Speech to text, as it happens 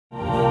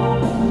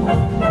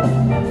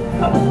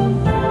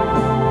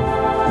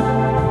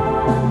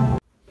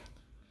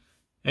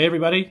Hey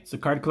everybody, it's the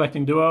Card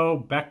Collecting Duo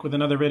back with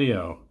another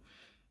video.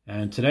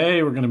 And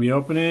today we're going to be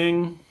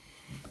opening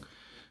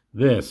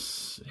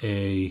this,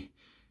 a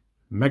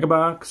mega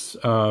box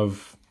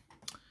of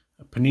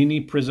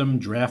Panini Prizm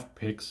Draft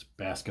Picks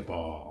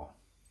basketball.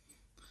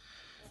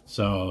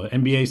 So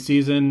NBA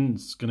season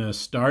is going to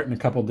start in a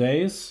couple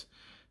days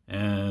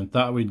and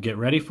thought we'd get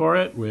ready for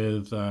it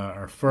with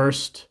our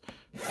first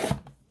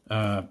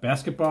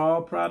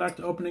basketball product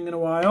opening in a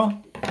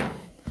while.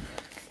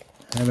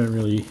 Haven't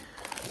really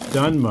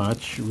done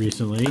much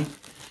recently,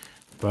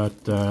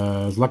 but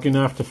I was lucky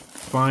enough to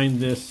find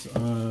this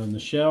on the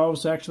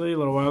shelves actually a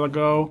little while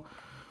ago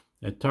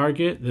at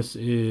Target. This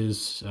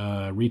is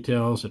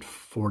retails at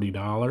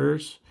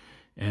 $40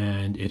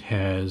 and it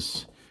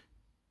has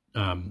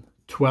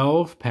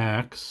 12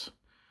 packs,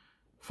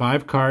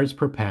 5 cards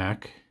per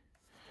pack,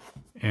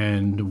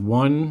 and a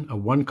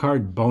one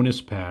card bonus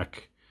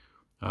pack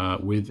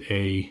with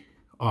a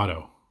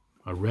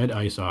red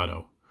ice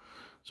auto.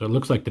 So it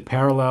looks like the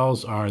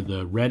parallels are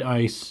the red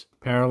ice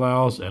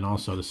parallels and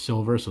also the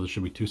silver. So there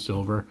should be 2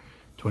 silver,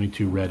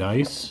 22 red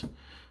ice.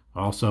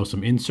 Also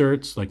some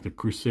inserts like the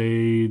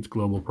Crusades,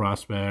 Global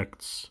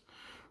Prospects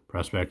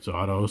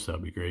autos. That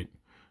would be great.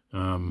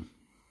 And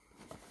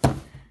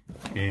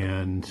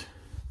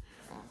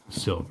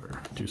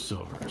silver, 2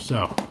 silver.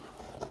 So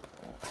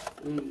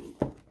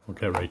we'll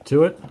get right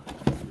to it.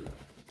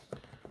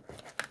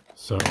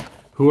 So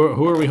who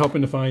are we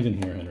hoping to find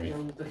in here, Henry?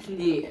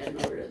 Anthony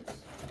Edwards.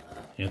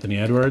 Anthony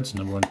Edwards,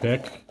 #1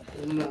 pick.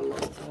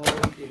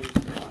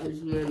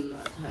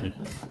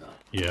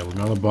 Yeah,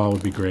 LaMelo Ball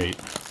would be great.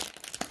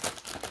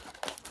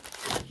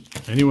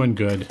 Anyone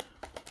good,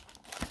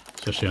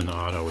 especially on the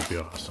auto, would be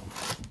awesome.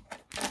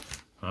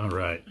 All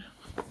right.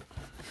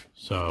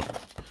 So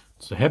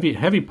it's a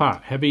heavy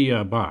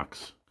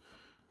box.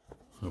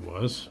 It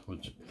was,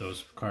 which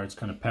those cards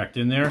kind of packed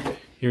in there.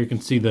 Here you can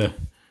see the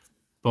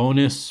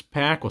bonus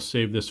pack. We'll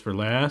save this for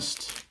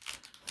last,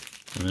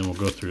 and then we'll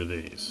go through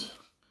these.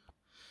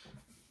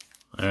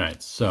 All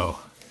right, so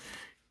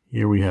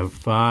here we have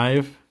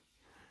 5,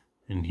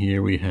 and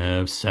here we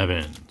have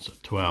 7, so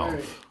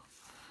 12.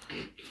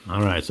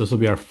 All right, so this will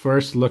be our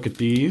first look at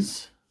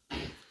these. I'll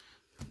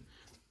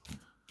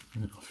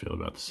feel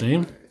about the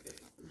same.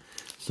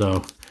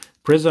 So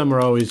Prizm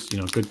are always,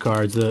 good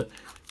cards. Among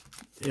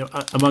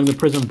the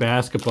Prizm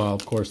basketball,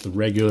 of course, the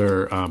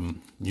regular,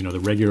 the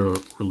regular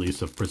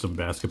release of Prizm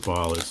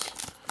basketball is,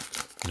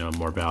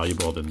 more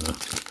valuable than the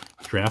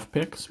draft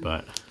picks,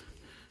 but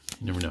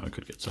you never know, I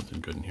could get something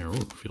good in here. Oh,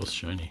 it feels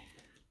shiny.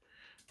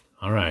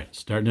 All right,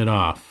 starting it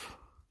off,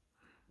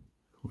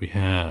 we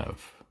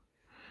have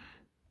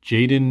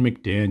Jaden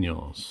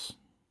McDaniels.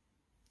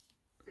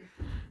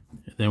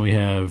 And then we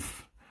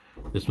have,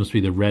 this must be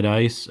the red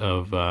ice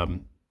of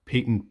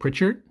Peyton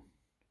Pritchard.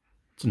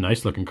 It's a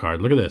nice looking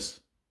card. Look at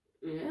this.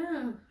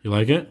 Yeah. You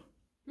like it?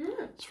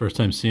 Yeah. It's the first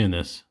time seeing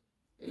this.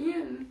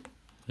 Yeah.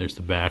 There's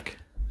the back.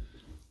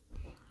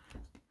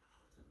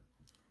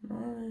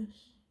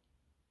 Nice.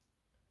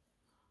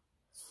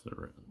 It's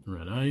the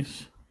red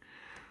ice.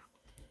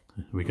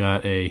 We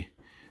got a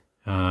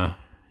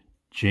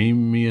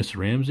Jamius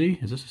Ramsey.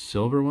 Is this a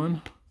silver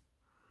one?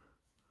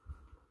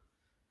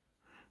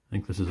 I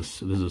think this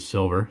is a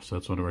silver, so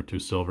that's one of our 2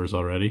 silvers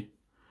already.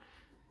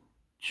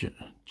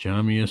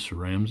 Jamius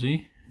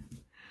Ramsey.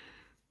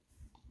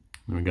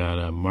 We got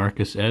a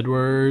Marcus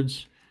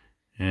Edwards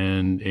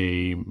and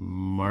a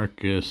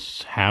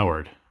Marcus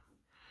Howard.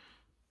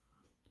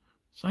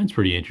 Sign's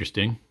pretty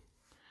interesting.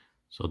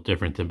 So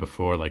different than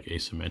before, like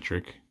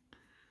asymmetric.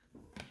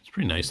 It's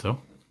pretty nice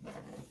though.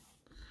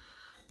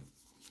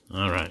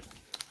 All right,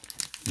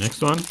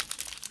 next one.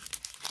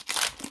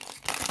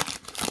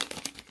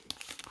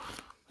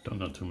 Don't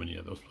know too many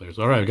of those players.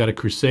 All right, we got a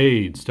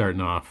Crusade starting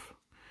off.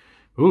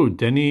 Ooh,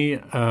 Denny.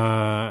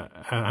 I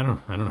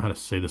don't know how to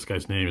say this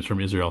guy's name. It's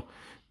from Israel.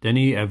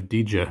 Denny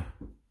Avdija.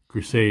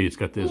 Crusade. It's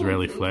got the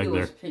Israeli flag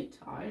there.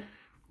 High.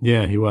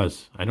 Yeah, he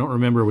was. I don't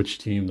remember which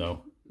team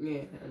though.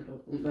 Yeah, I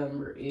don't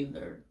remember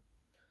either.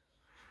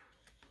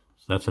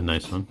 So that's a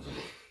nice one.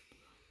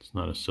 It's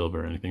not a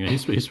silver or anything.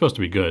 He's supposed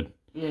to be good.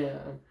 Yeah.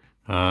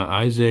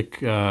 Isaac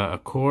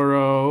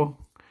Okoro.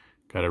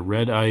 Got a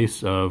red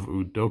ice of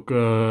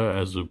Udoka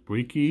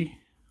Azubuike.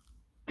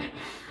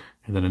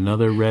 And then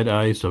another red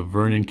ice of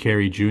Vernon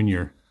Carey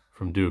Jr.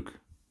 from Duke.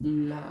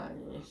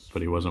 Nice.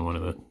 But he wasn't one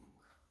of the...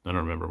 I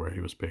don't remember where he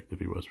was picked, if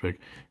he was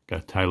picked.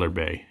 Got Tyler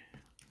Bay.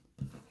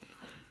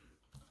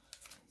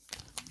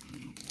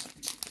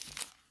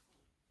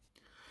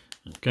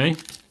 Okay.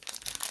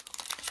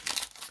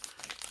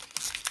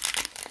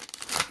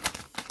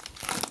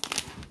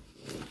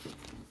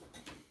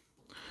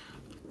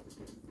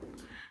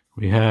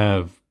 We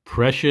have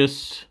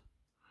Precious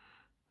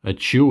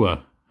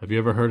Achiuwa. Have you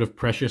ever heard of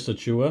Precious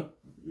Achiuwa?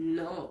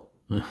 No.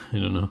 I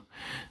don't know.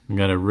 We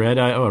got a red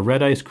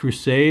ice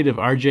Crusade of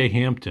R.J.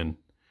 Hampton.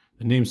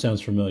 The name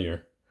sounds familiar.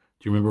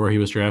 Do you remember where he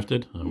was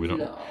drafted? We don't.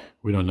 No.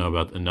 We don't know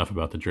enough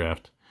about the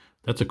draft.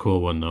 That's a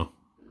cool one though.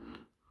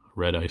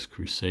 Red Ice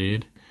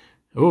Crusade.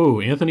 Oh,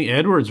 Anthony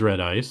Edwards red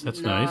ice. That's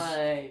nice.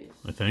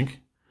 I think.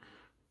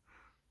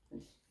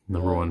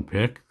 #1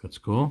 pick. That's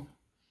cool.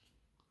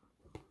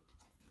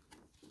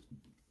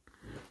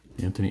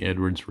 Anthony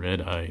Edwards,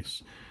 red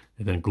ice.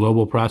 And then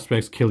global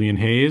prospects, Killian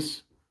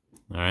Hayes.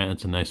 All right,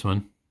 that's a nice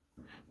one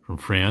from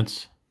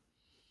France.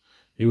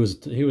 He was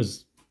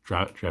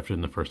drafted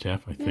in the first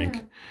half, I think.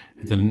 Yeah.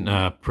 And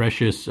then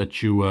Precious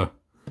Achua.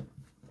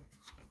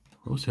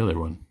 What was the other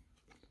one?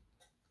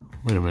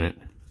 Wait a minute.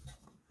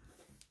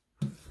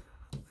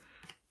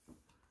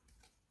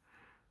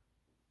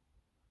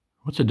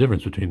 What's the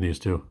difference between these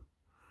two?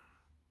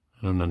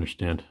 I don't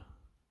understand.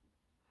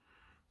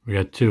 We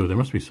got 2. There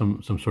must be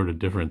some sort of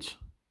difference.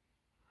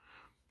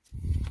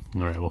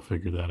 All right, we'll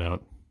figure that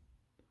out.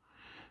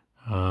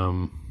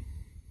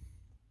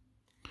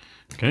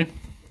 Okay.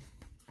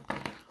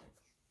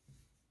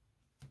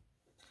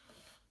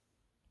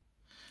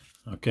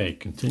 Okay,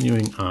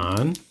 continuing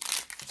on.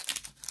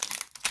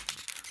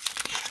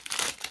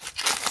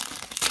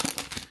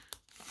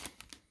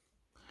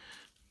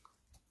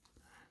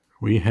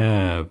 We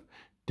have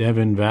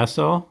Devin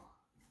Vassell,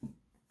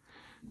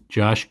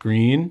 Josh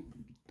Green,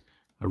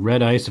 a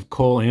red ice of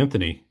Cole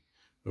Anthony.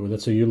 Oh,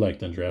 that's who you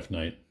liked on draft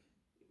night.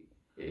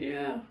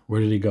 Yeah. Where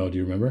did he go? Do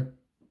you remember?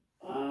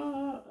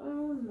 I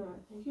don't know.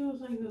 I think it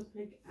was like the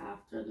pick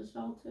after the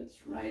Celtics,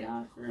 right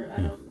after.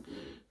 I don't know.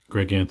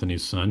 Greg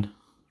Anthony's son,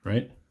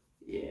 right?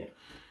 Yeah.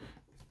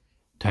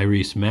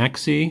 Tyrese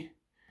Maxey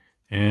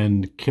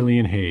and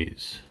Killian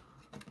Hayes.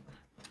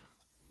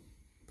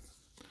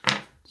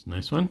 It's a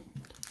nice one.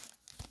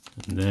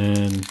 And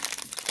then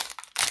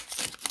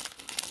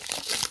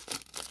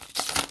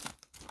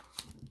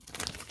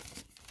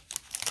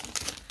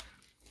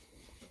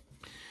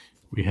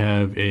we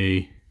have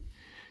a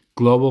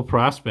global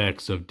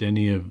prospects of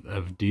Denny of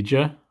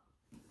Dija.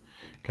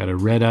 Got a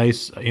red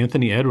ice,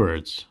 Anthony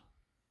Edwards.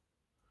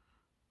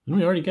 Didn't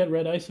we already get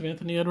red ice of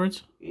Anthony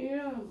Edwards?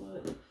 Yeah,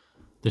 but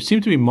There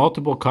seem to be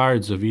multiple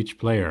cards of each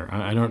player.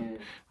 I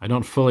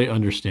don't fully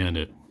understand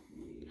it.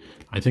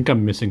 I think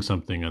I'm missing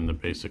something on the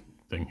basic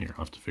thing here.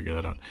 I'll have to figure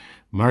that out.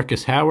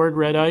 Marcus Howard,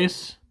 red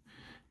ice.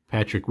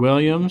 Patrick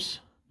Williams.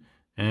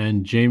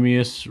 And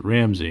Jamius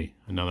Ramsey,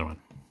 another one.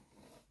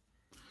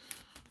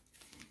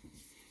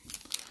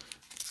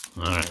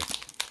 All right.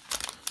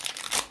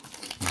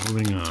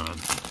 Moving on.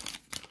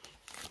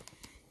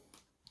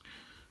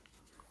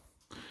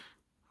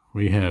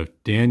 We have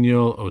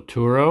Daniel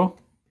Oturo,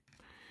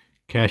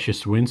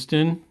 Cassius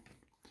Winston,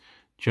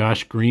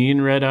 Josh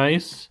Green, red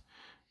ice,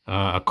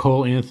 a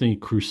Cole Anthony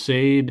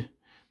Crusade,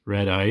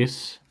 red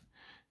ice,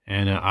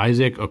 and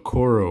Isaac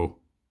Okoro,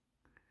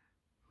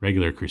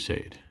 regular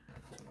Crusade.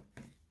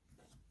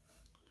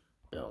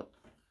 no.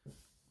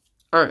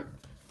 All right.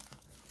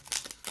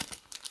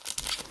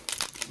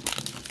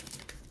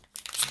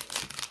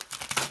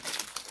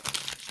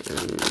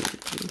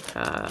 We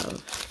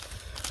have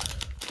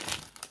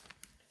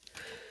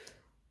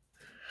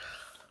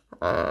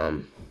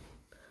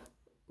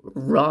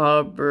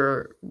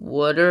Robert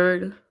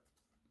Woodard,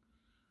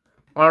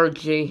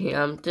 R.J.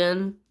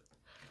 Hampton,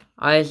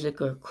 Isaac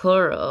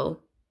Okoro.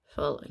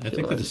 Felt like I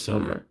think that's a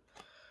silver,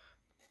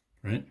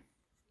 right?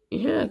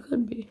 Yeah, it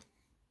could be.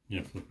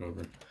 Yeah, flip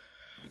over.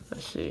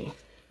 Let's see.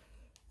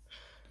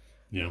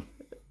 Yeah.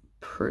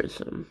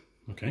 Prizm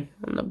Okay.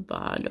 on the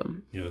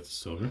bottom. Yeah, that's a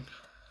silver.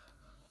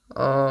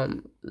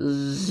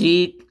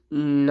 Zeke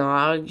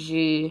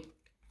Najee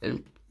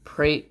and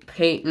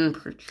Peyton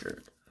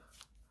Pritchard.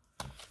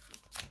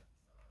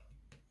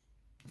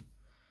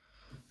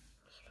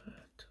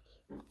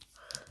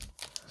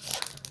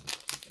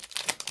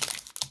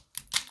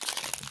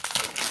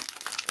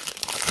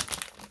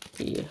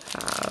 We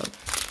have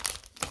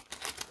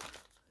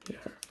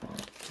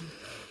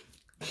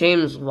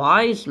James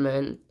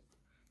Wiseman.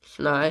 It's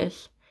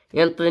nice.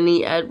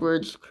 Anthony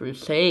Edwards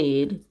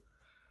Crusade.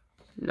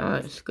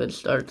 Nice. Good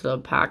start to the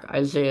pack.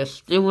 Isaiah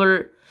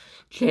Stewart,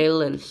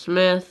 Jalen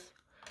Smith,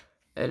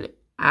 and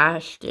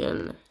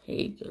Ashton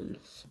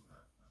Higgins.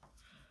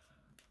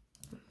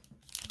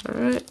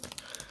 Alright.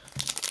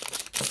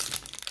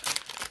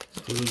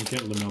 Who didn't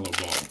get LaMelo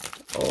Ball?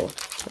 Oh,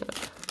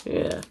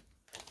 yeah.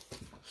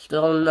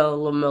 Still no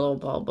LaMelo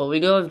Ball, but we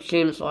do have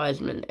James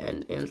Wiseman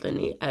and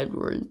Anthony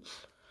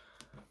Edwards.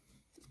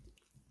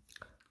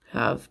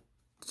 Have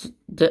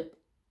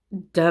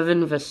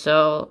Devin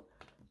Vassell,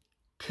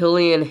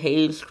 Killian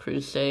Hayes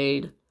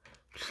Crusade,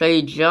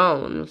 Trey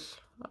Jones,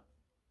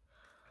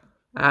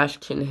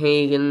 Ashton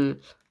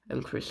Higgins,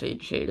 and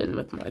Crusade Jaden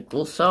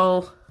McMichael.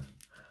 So,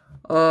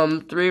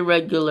 3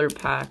 regular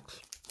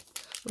packs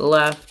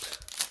left.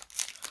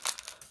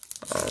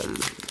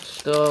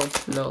 Still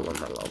no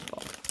LaMelo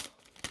Ball.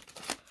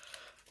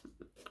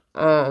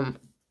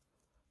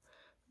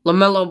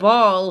 LaMelo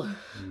Ball,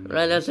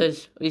 right as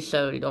we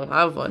said, we don't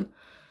have one.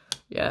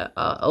 Yeah,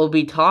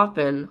 Obi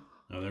Toppin.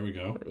 Oh, there we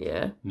go.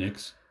 Yeah.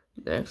 Next,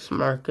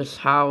 Marcus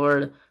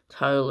Howard,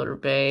 Tyler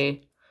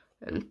Bay,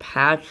 and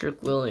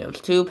Patrick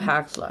Williams. 2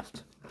 packs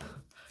left.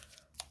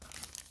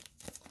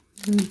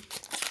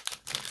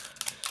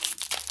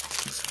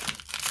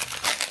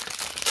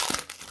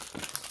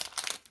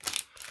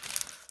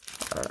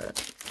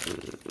 Alright.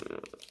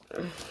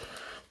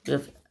 We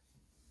have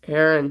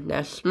Aaron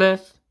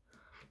Nesmith.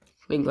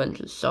 Big bunch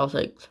of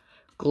Celtics.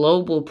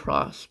 Global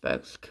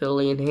prospects.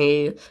 Killian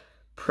Hayes.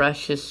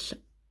 Precious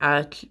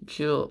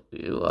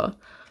Achua.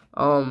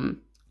 I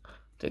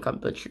think I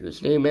butchered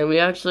his name. And we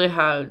actually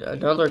had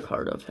another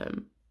card of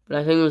him. But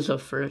I think it was the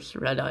first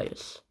Red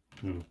Ice.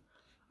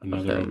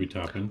 Another Obi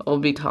Toppin.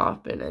 Obi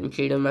Toppin and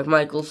Jaden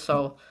McMichael.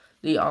 So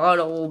the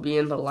auto will be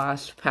in the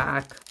last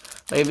pack.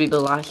 Maybe the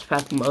last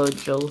pack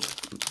Mojo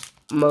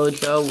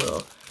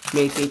will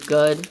make it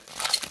good.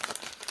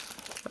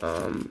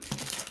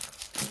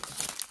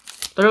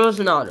 But it was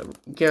an auto.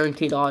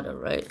 Guaranteed auto,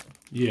 right?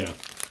 Yeah.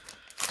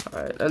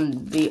 Alright,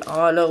 and the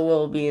auto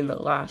will be in the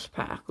last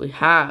pack. We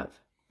have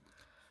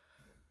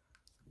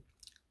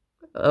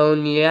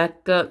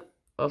Onyeka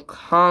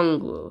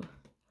Okongwu,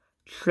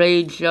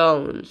 Trey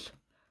Jones,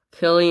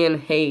 Killian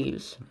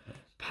Hayes,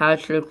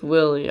 Patrick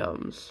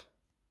Williams,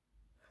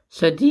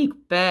 Sadiq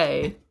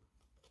Bey,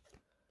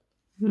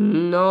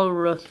 no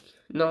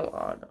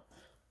auto.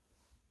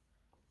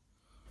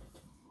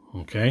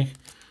 Okay,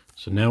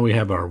 so now we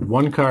have our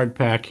 1-card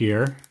pack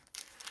here.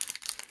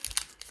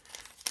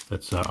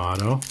 That's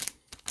auto.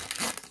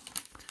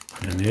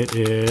 And it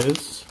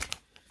is...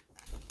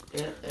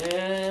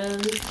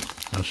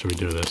 How should we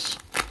do this?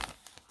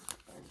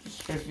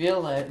 Just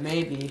reveal it,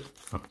 maybe.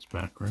 Oh, it's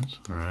backwards.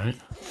 All right.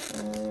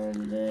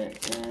 And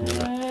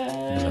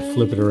I'm gonna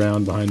flip it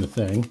around behind the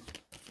thing.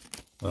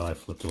 Well, I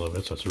flipped a little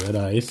bit, so it's Red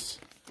Ice.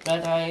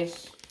 Red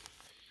Ice.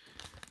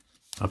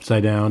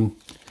 Upside down.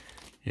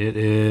 It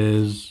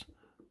is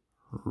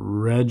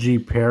Reggie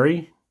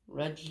Perry.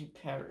 Reggie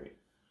Perry.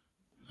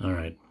 All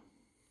right.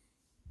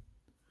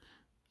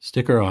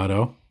 Sticker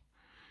auto.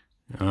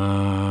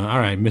 All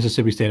right,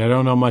 Mississippi State. I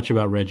don't know much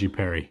about Reggie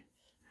Perry,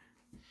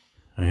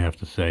 I have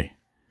to say.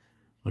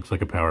 Looks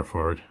like a power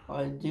forward.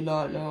 I do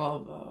not know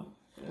about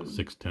him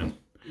 6'10".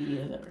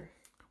 either.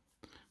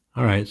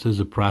 All right, so this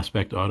is a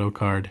prospect auto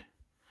card.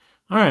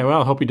 All right,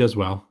 well, I hope he does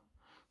well.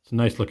 It's a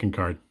nice looking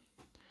card.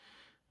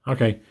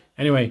 Okay,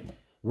 anyway,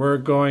 we're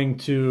going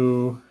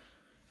to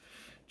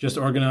just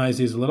organize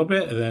these a little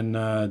bit and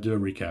then do a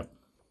recap.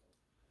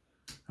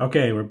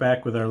 Okay, we're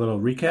back with our little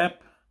recap.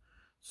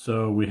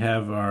 So we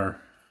have a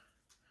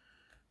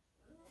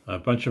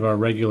bunch of our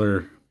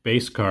regular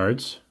base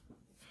cards.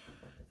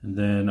 And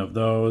then of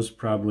those,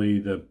 probably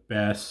the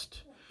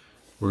best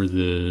were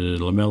the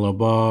LaMelo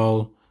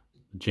Ball,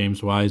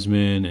 James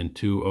Wiseman, and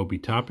 2 Obi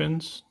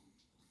Toppins,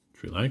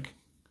 if you like.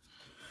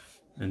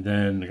 And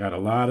then I got a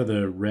lot of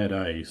the Red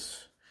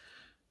Ice.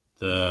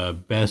 The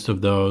best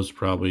of those,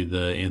 probably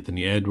the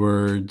Anthony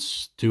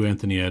Edwards, 2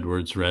 Anthony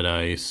Edwards Red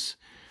Ice,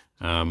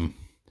 and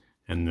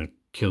the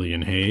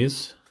Killian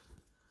Hayes.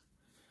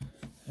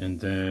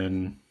 And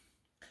then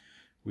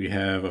we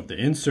have, of the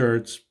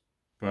inserts,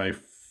 by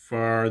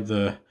far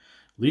the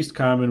least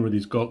common were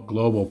these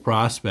global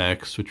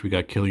prospects, which we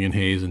got Killian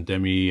Hayes and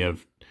Demi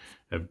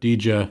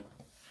Avdija,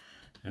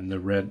 and the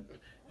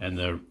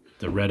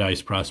Red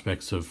Ice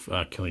prospects of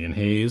Killian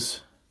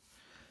Hayes.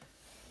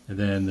 And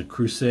then the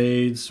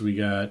Crusades, we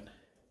got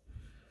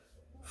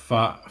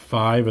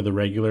 5 of the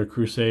regular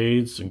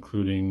Crusades,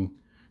 including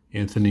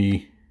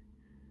Anthony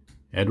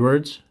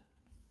Edwards.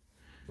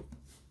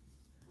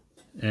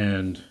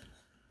 And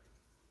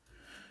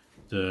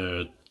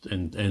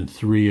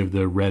 3 of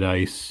the Red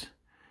Ice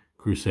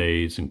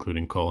Crusades,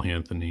 including Cole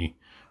Anthony,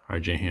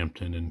 RJ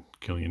Hampton, and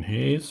Killian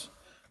Hayes.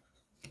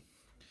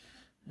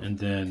 And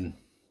then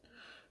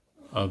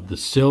of the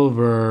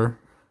silver,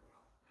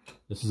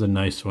 this is a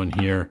nice one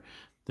here.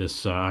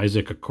 This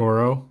Isaac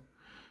Okoro.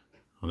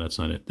 Oh, that's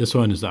not it. This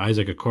one is the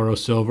Isaac Okoro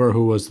silver.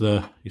 Who was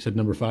the, you said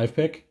number 5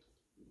 pick?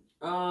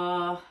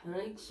 I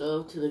think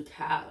so, to the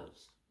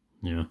Cavs.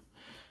 Yeah.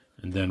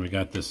 And then we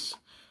got this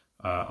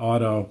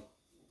auto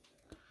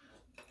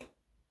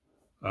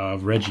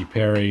of Reggie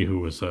Perry, who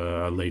was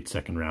a late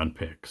 2nd round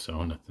pick.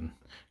 So nothing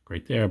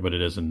great there, but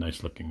it is a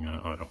nice looking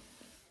auto.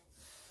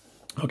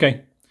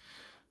 Okay,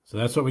 so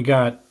that's what we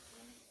got.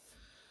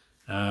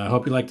 I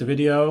hope you liked the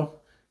video.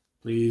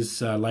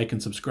 Please like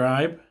and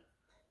subscribe.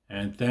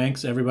 And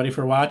thanks everybody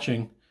for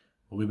watching.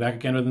 We'll be back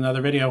again with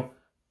another video.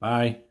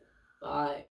 Bye. Bye.